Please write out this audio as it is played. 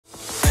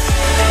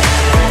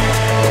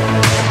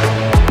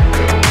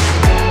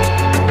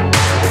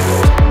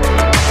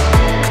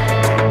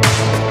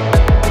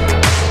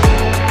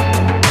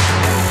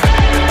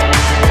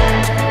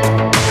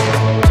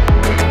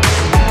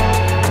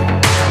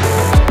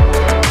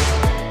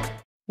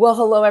Well,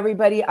 hello,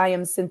 everybody. I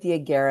am Cynthia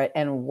Garrett,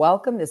 and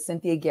welcome to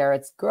Cynthia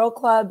Garrett's Girl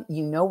Club.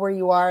 You know where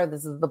you are.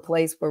 This is the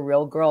place where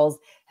real girls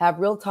have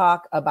real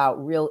talk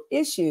about real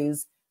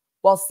issues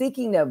while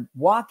seeking to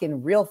walk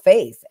in real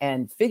faith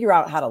and figure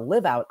out how to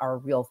live out our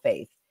real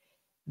faith.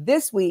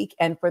 This week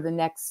and for the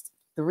next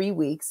 3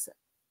 weeks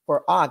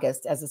for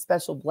August, as a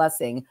special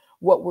blessing,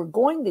 what we're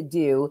going to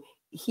do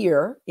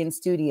here in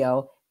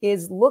studio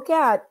is look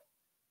at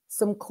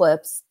some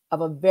clips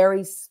of a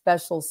very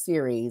special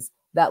series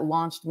that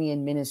launched me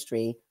in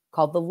ministry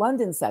called the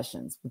London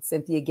Sessions with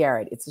Cynthia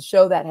Garrett. It's a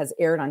show that has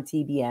aired on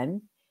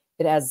TBN.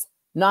 It has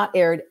not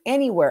aired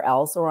anywhere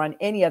else or on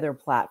any other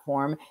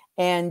platform.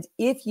 And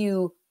if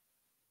you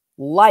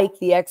like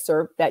the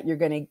excerpt that you're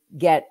going to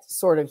get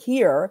sort of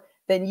here,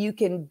 then you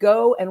can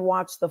go and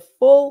watch the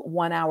full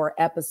 1-hour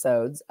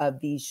episodes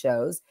of these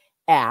shows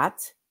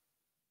at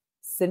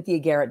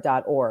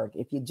cynthiagarrett.org.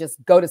 If you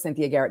just go to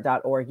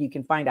cynthiagarrett.org, you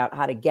can find out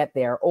how to get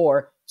there,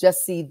 or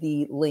just see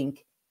the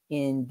link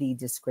in the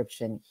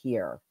description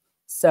here.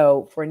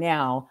 So for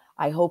now,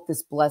 I hope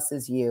this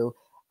blesses you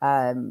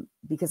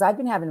because I've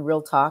been having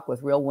real talk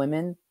with real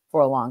women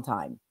for a long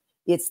time.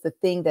 It's the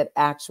thing that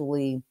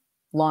actually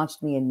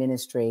launched me in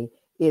ministry.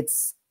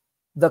 It's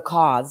the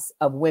cause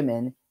of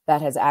women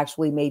that has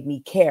actually made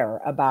me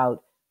care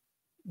about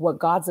what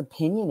God's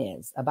opinion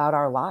is about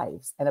our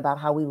lives and about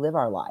how we live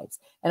our lives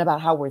and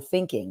about how we're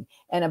thinking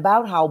and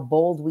about how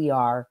bold we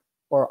are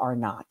or are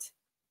not.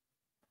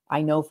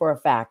 I know for a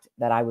fact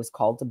that I was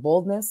called to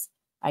boldness.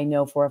 I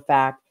know for a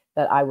fact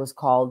that I was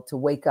called to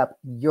wake up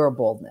your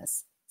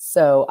boldness.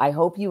 So I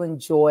hope you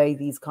enjoy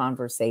these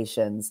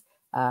conversations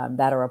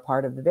that are a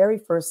part of the very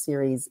first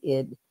series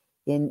in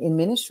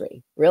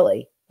ministry,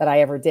 really, that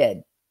I ever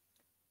did.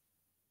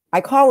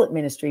 I call it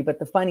ministry, but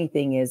the funny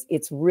thing is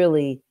it's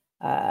really,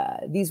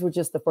 these were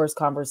just the first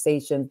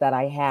conversations that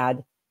I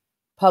had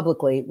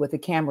publicly with the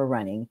camera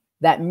running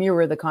that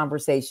mirror the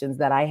conversations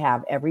that I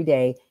have every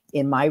day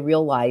in my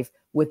real life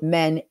with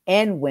men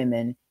and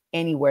women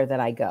anywhere that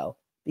I go.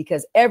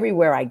 Because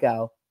everywhere I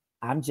go,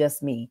 I'm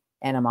just me,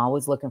 and I'm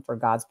always looking for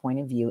God's point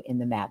of view in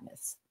the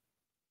madness.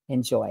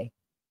 Enjoy.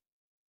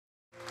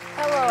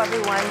 Hello,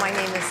 everyone. My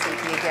name is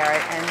Cynthia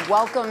Garrett, and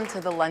welcome to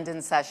the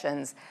London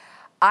Sessions.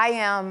 I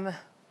am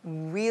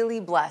really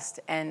blessed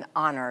and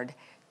honored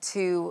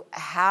to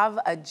have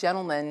a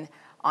gentleman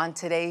on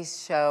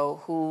today's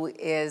show who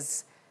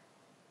is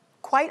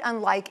quite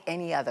unlike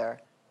any other.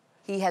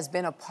 He has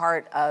been a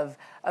part of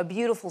a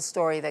beautiful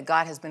story that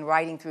God has been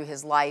writing through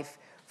his life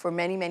for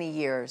many, many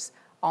years,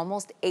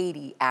 almost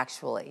 80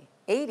 actually,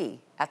 80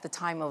 at the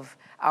time of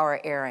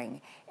our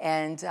airing.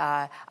 And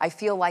I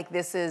feel like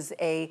this is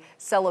a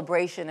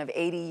celebration of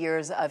 80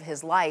 years of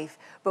his life,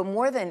 but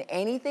more than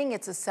anything,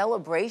 it's a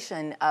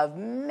celebration of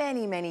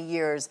many, many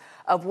years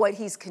of what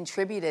he's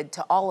contributed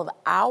to all of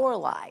our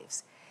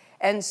lives.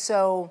 And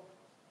so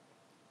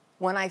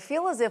when I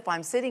feel as if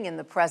I'm sitting in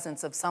the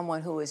presence of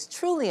someone who is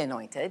truly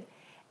anointed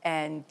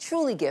and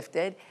truly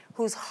gifted,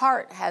 whose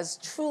heart has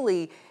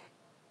truly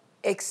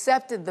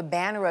accepted the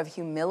banner of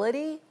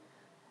humility,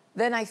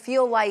 then I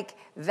feel like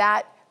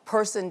that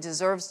person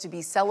deserves to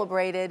be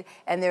celebrated,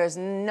 and there's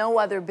no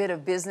other bit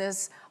of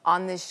business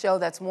on this show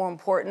that's more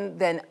important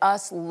than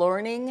us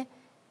learning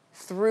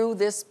through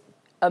this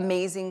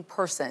amazing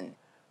person.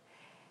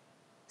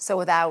 So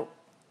without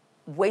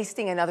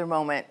wasting another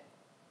moment,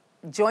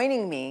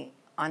 joining me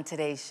on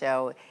today's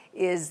show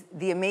is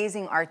the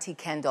amazing RT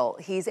Kendall.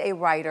 He's a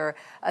writer,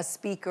 a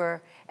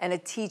speaker, and a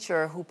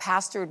teacher who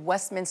pastored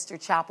Westminster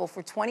Chapel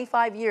for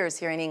 25 years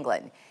here in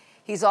England.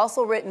 He's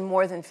also written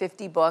more than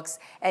 50 books,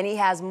 and he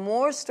has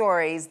more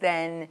stories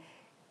than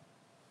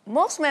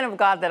most men of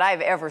God that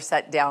I've ever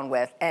sat down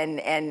with.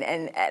 And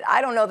I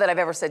don't know that I've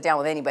ever sat down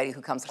with anybody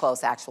who comes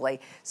close, actually.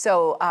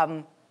 So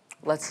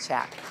let's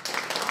chat.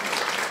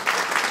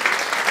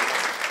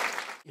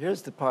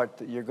 Here's the part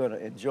that you're going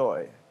to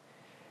enjoy.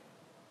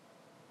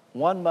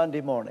 One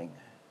Monday morning,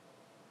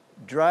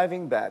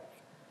 driving back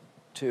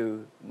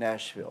to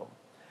Nashville,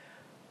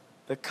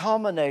 the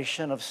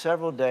culmination of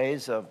several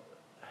days of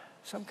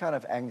some kind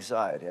of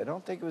anxiety. I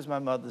don't think it was my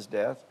mother's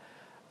death.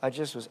 I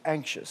just was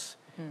anxious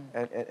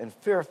and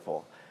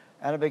fearful.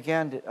 And I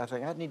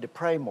think I need to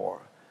pray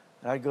more.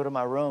 And I'd go to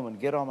my room and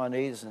get on my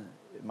knees in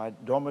my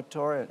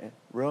dormitory and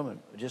room and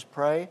just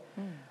pray.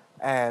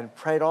 And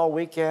prayed all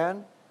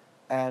weekend.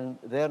 And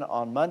then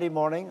on Monday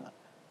morning,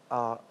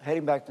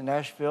 heading back to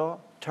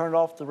Nashville, turned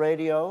off the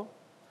radio.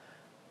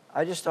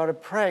 I just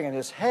started praying, and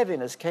this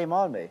heaviness came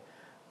on me,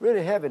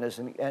 really heaviness,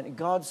 and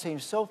God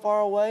seemed so far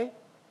away.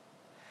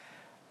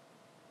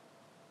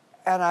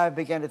 And I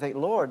began to think,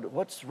 Lord,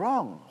 what's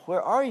wrong?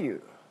 Where are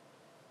you?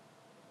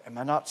 Am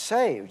I not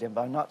saved? Am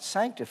I not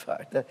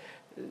sanctified?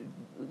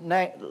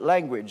 The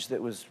language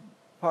that was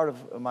part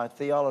of my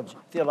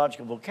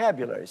theological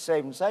vocabulary,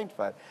 saved and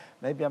sanctified.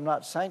 Maybe I'm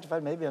not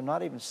sanctified, maybe I'm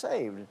not even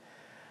saved.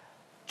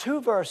 Two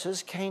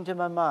verses came to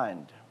my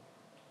mind.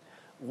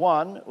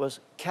 One was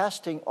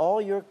casting all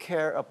your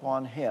care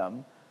upon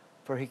him,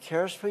 for he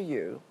cares for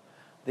you.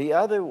 The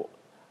other,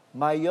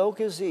 my yoke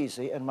is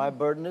easy and my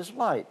burden is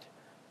light.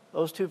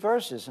 those two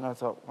verses. And I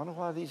thought, wonder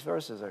why these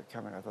verses are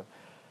coming. I thought,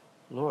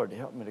 Lord,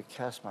 help me to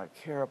cast my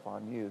care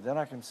upon you. Then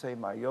I can say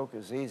my yoke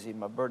is easy,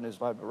 my burden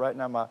is light. But right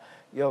now my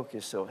yoke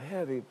is so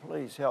heavy.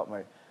 Please help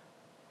me.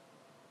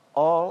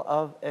 All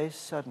of a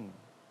sudden,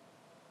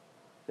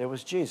 there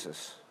was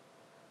Jesus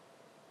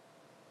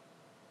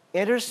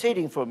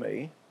interceding for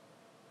me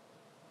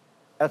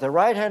at the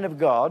right hand of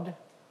God,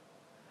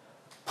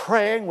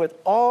 praying with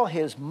all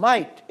his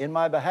might in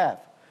my behalf.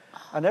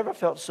 I never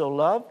felt so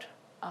loved.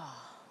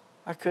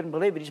 I couldn't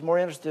believe it. He's more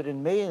interested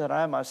in me than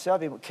I am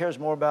myself. He cares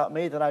more about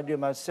me than I do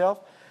myself.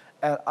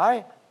 And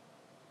I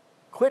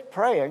quit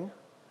praying.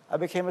 I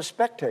became a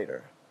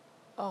spectator.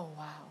 Oh,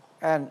 wow.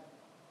 And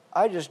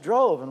I just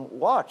drove and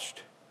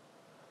watched.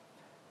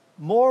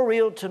 More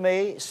real to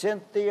me,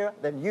 Cynthia,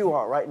 than you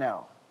are right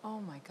now.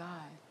 Oh, my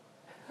God.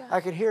 Yeah.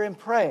 I could hear him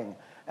praying,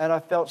 and I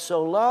felt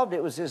so loved.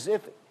 It was as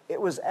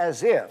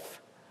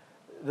if,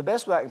 the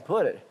best way I can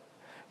put it,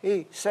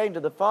 he saying to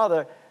the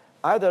Father,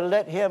 either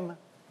let him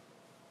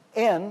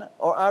in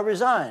or I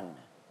resign.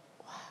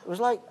 Wow. It was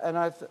like, and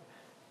I thought,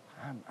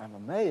 I'm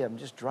amazed, I'm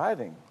just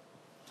driving.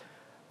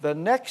 The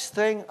next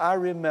thing I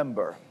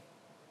remember,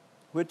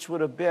 which would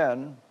have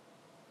been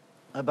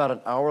about an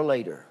hour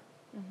later,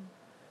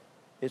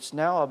 it's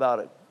now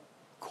about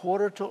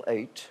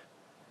 7:45,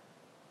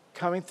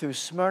 coming through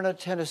Smyrna,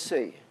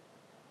 Tennessee,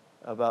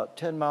 about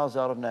 10 miles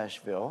out of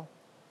Nashville.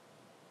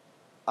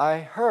 I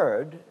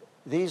heard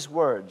these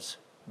words,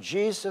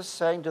 Jesus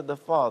saying to the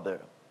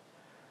Father,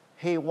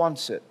 he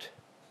wants it.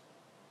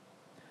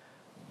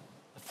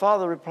 The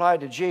Father replied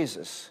to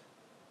Jesus,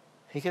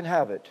 he can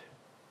have it.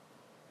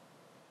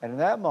 And in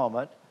that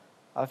moment,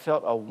 I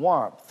felt a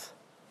warmth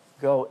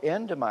go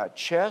into my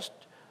chest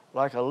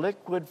like a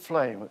liquid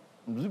flame,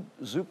 zoop,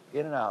 zoop,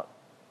 in and out.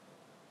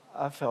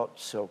 I felt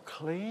so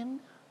clean.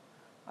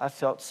 I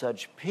felt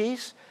such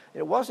peace.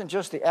 It wasn't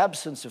just the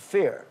absence of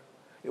fear.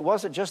 It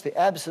wasn't just the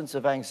absence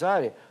of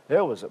anxiety.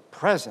 There was a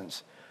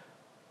presence,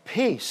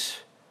 peace,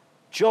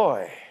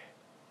 joy.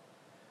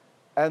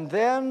 And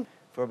then,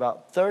 for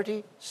about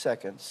 30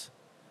 seconds,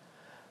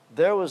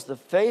 there was the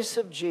face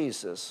of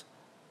Jesus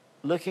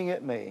looking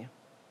at me,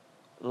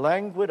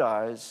 languid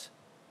eyes.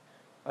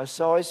 I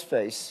saw his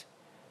face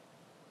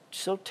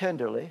so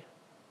tenderly,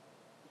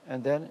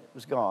 and then it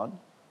was gone.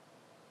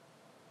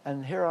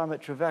 And here I'm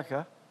at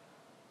Trevecca.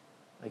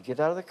 I get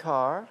out of the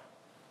car,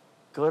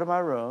 go to my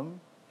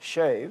room,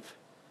 shave,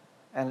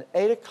 and at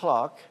 8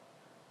 o'clock,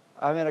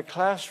 I'm in a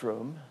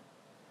classroom,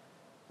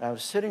 and I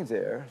was sitting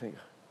there thinking,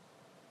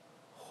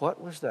 what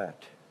was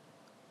that?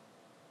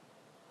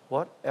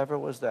 Whatever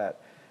was that?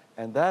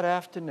 And that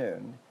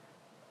afternoon,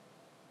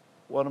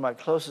 one of my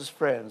closest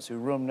friends who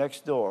roomed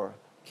next door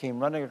came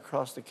running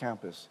across the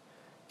campus,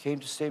 came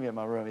to see me in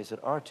my room. He said,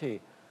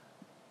 RT,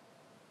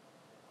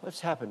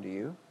 what's happened to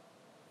you?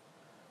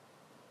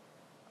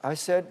 I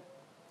said,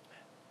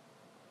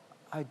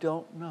 I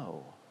don't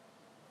know.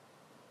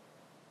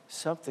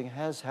 Something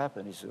has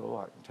happened. He said, oh,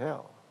 I can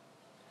tell.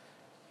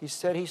 He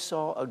said he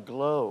saw a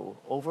glow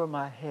over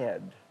my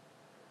head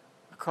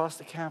across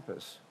the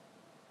campus.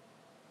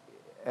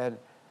 And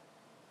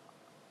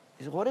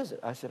he said, what is it?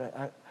 I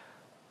said,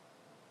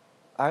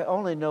 I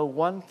only know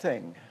one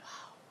thing.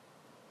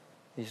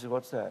 He said,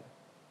 what's that?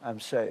 I'm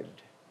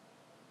saved.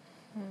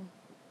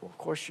 Well, of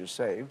course you're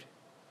saved.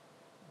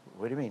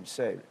 What do you mean,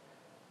 saved?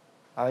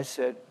 I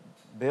said,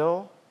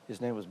 Bill, his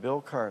name was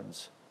Bill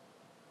Kearns.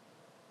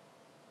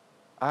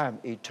 I'm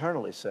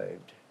eternally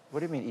saved.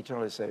 What do you mean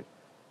eternally saved?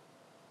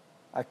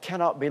 I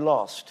cannot be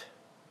lost.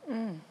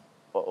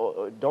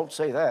 Don't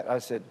say that. I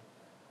said,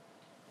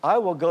 I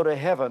will go to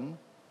heaven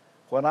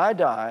when I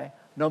die,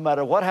 no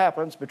matter what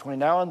happens between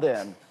now and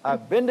then.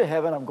 I've been to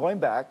heaven, I'm going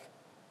back.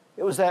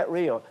 It was that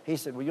real. He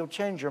said, well, you'll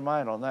change your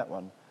mind on that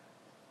one.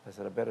 I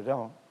said, I bet I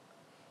don't.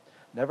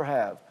 Never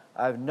have.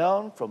 I've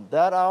known from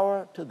that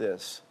hour to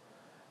this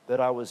that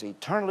I was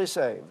eternally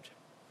saved.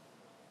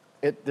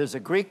 There's a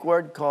Greek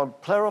word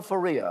called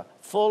plerothoria,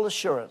 full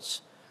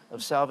assurance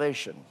of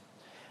salvation.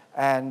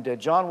 And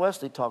John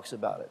Wesley talks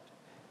about it.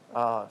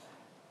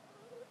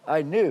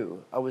 I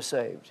knew I was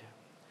saved.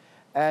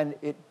 And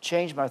it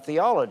changed my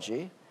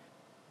theology.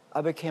 I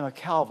became a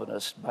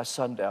Calvinist by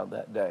sundown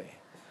that day.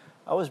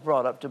 I was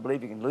brought up to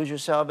believe you can lose your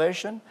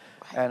salvation.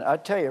 And I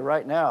tell you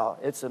right now,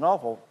 it's an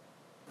awful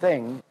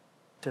thing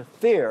to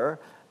fear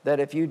that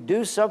if you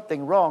do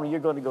something wrong, you're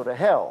going to go to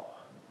hell.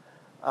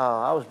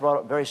 I was brought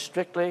up very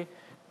strictly.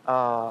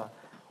 All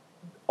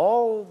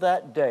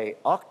that day,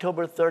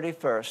 October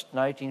 31st,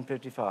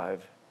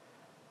 1955,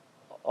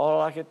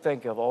 all I could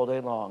think of all day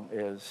long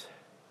is,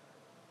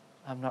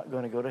 I'm not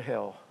going to go to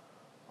hell.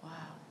 Wow.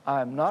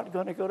 I'm not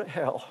going to go to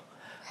hell.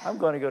 I'm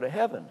going to go to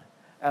heaven.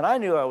 And I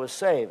knew I was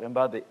saved. And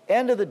by the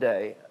end of the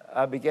day,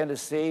 I began to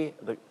see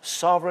the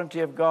sovereignty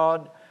of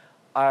God.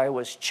 I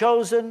was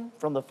chosen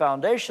from the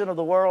foundation of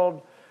the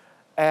world,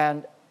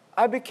 and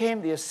I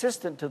became the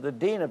assistant to the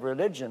dean of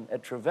religion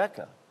at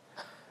Trevecca.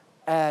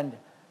 And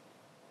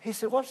he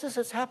said, what's this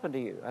that's happened to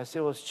you? I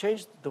said, well, it's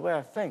changed the way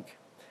I think.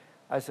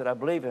 I said, I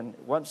believe in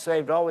once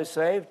saved, always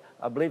saved.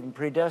 I believe in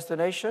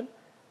predestination.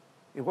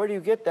 Where do you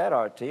get that,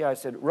 RT? I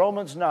said,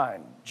 Romans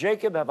 9.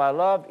 Jacob have I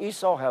loved,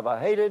 Esau have I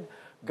hated.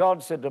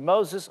 God said to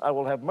Moses, I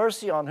will have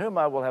mercy on whom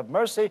I will have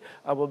mercy.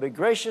 I will be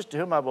gracious to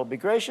whom I will be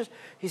gracious.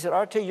 He said,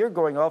 RT, you're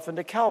going off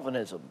into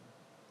Calvinism.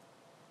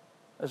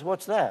 I said,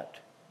 what's that?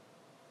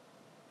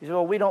 He said,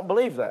 well, we don't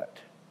believe that.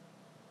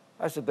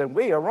 I said, then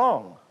we are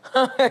wrong.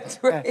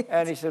 That's right.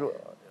 And he said,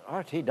 well,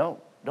 RT,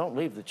 don't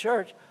leave the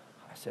church.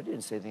 I said, I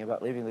didn't say anything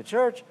about leaving the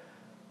church.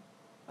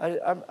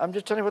 I'm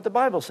just telling you what the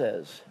Bible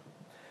says.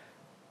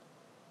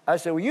 I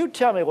said, well, you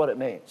tell me what it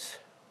means.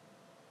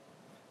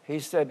 He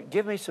said,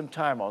 give me some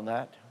time on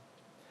that.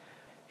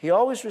 He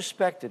always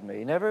respected me.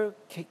 He never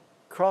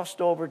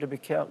crossed over to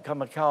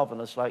become a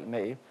Calvinist like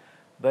me,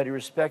 but he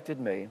respected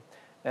me,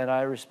 and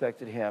I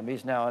respected him.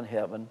 He's now in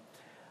heaven.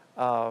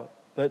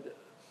 But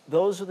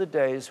those are the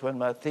days when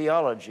my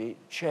theology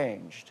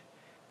changed.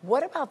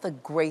 What about the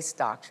grace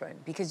doctrine?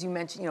 Because you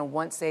mentioned,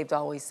 once saved,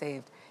 always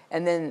saved.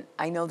 And then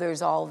I know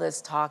there's all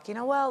this talk,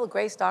 well, the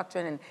grace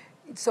doctrine.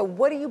 And so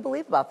what do you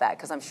believe about that?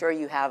 Because I'm sure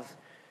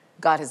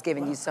God has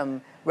given you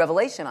some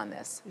revelation on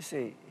this. You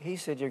see, he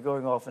said you're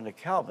going off into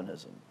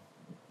Calvinism.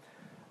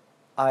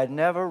 I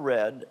never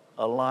read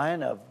a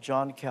line of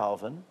John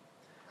Calvin.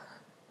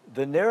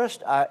 The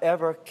nearest I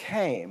ever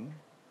came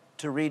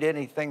to read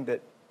anything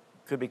that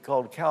could be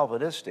called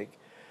Calvinistic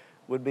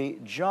would be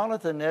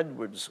Jonathan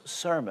Edwards'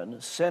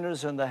 sermon,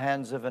 Sinners in the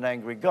Hands of an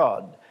Angry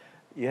God.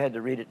 You had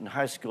to read it in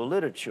high school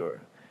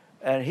literature,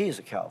 and he's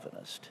a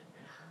Calvinist.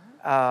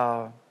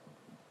 And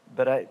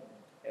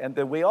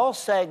then we all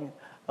sang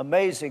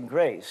Amazing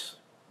Grace,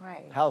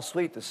 right? How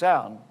sweet the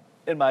sound,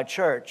 in my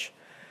church.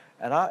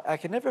 And I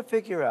could never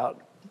figure out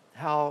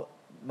how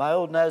my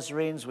old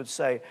Nazarenes would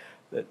say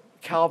that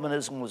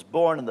Calvinism was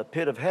born in the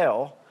pit of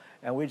hell,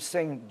 and we'd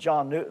sing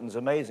John Newton's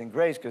Amazing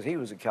Grace because he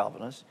was a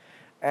Calvinist.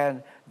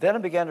 And then I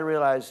began to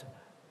realize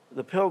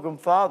the Pilgrim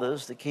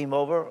Fathers that came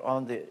over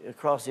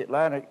across the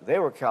Atlantic, they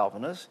were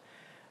Calvinists.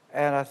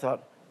 And I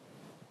thought,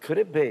 could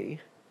it be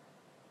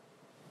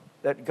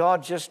that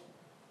God just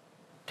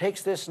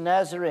takes this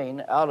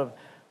Nazarene out of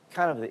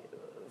kind of the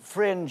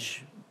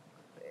fringe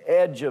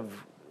edge of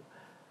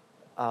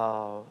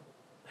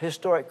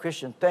historic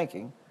Christian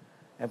thinking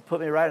and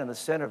put me right in the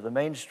center of the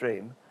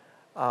mainstream?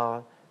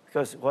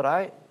 Because what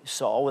I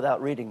saw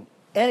without reading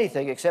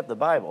anything except the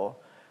Bible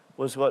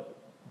was what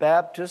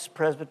Baptists,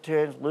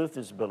 Presbyterians,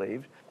 Lutherans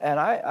believed. And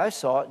I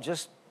saw it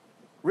just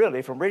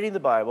really from reading the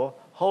Bible,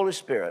 Holy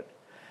Spirit.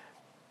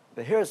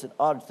 But here's an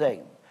odd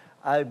thing.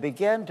 I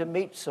began to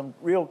meet some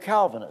real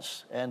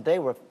Calvinists, and they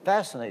were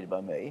fascinated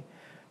by me,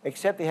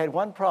 except they had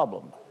one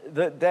problem,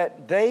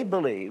 that they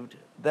believed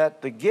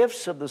that the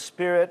gifts of the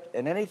Spirit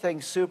and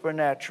anything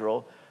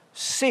supernatural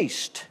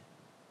ceased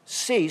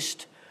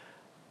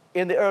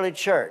in the early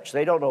church.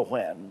 They don't know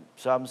when.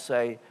 Some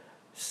say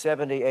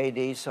 70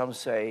 AD, some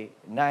say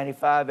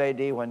 95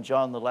 AD when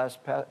John the last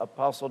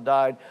apostle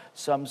died,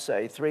 some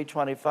say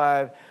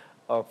 325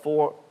 or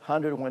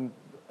 400 when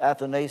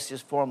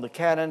Athanasius formed the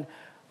canon,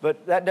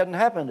 but that doesn't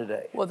happen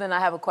today. Well, then I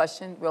have a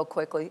question real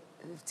quickly,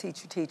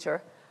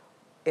 teacher.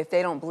 If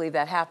they don't believe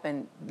that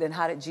happened, then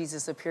how did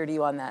Jesus appear to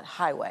you on that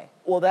highway?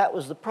 Well, that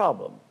was the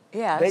problem.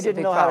 Yeah, they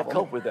didn't know how to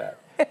cope with that.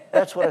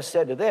 That's what I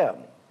said to them.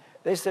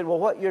 They said, well,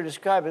 what you're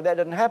describing, that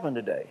doesn't happen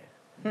today.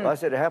 Well, I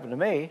said, it happened to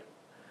me.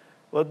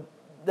 Well,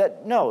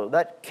 no,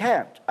 that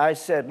can't. I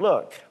said,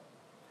 look,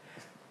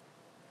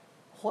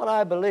 what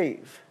I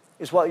believe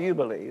is what you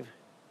believe.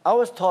 I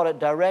was taught it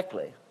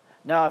directly.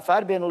 Now, if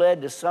I'd been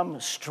led to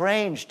some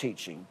strange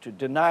teaching to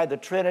deny the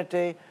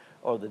Trinity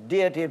or the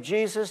deity of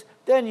Jesus,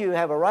 then you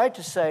have a right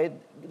to say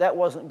that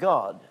wasn't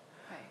God.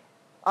 Right.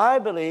 I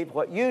believe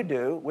what you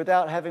do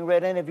without having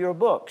read any of your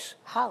books.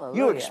 Hallelujah.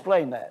 You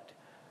explain that.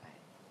 Right.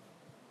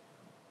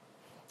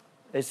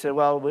 They said,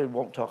 well, we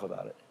won't talk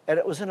about it. And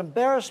it was an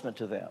embarrassment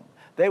to them.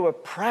 They were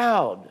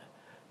proud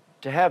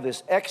to have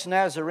this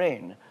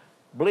ex-Nazarene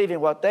believing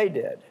what they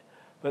did.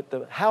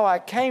 But how I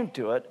came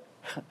to it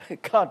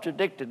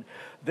contradicted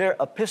their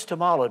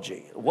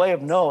epistemology, way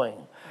of knowing.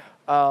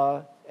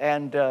 I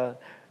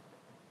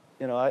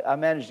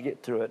managed to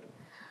get through it,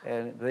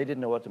 and they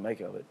didn't know what to make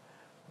of it.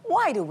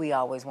 Why do we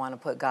always want to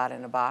put God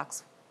in a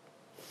box?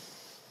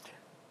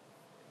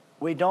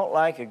 We don't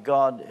like a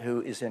God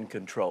who is in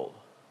control.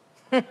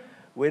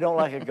 We don't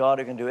like a God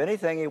who can do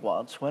anything he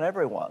wants,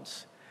 whenever he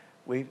wants.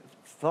 We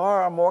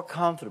far are more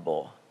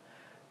comfortable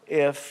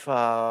if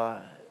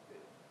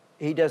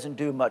he doesn't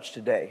do much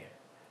today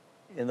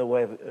in the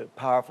way of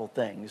powerful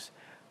things,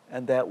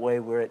 and that way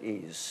we're at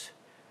ease.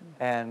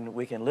 And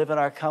we can live in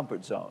our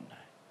comfort zone.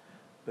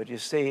 But you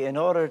see, in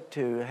order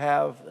to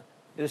have,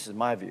 this is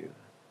my view.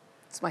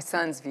 It's my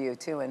son's view,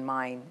 too, and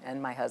mine,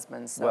 and my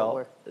husband's. So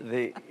well,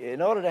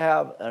 in order to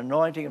have an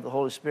anointing of the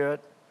Holy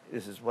Spirit,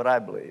 this is what I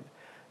believe,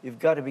 you've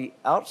got to be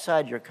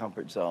outside your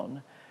comfort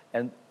zone,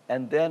 and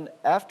then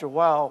after a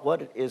while,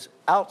 what is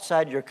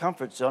outside your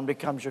comfort zone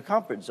becomes your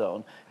comfort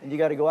zone, and you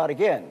got to go out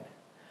again.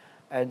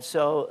 And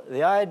so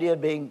the idea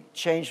of being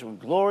changed from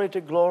glory to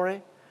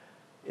glory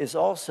is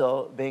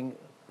also being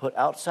put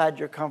outside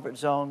your comfort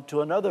zone to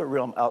another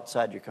realm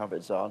outside your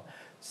comfort zone.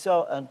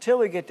 So until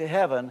we get to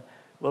heaven,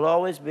 we'll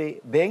always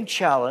be being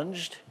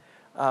challenged.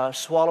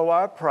 Swallow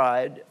our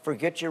pride,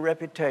 forget your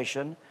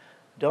reputation.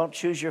 Don't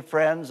choose your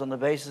friends on the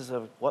basis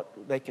of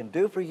what they can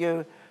do for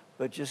you,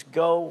 but just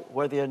go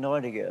where the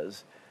anointing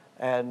is,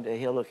 and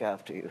he'll look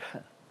after you.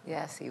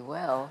 Yes, he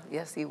will.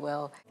 Yes, he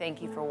will.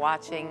 Thank you for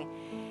watching.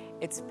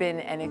 It's been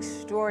an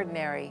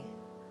extraordinary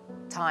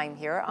time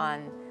here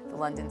on the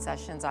London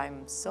Sessions.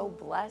 I'm so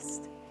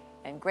blessed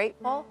and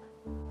grateful,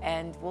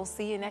 and we'll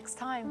see you next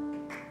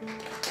time.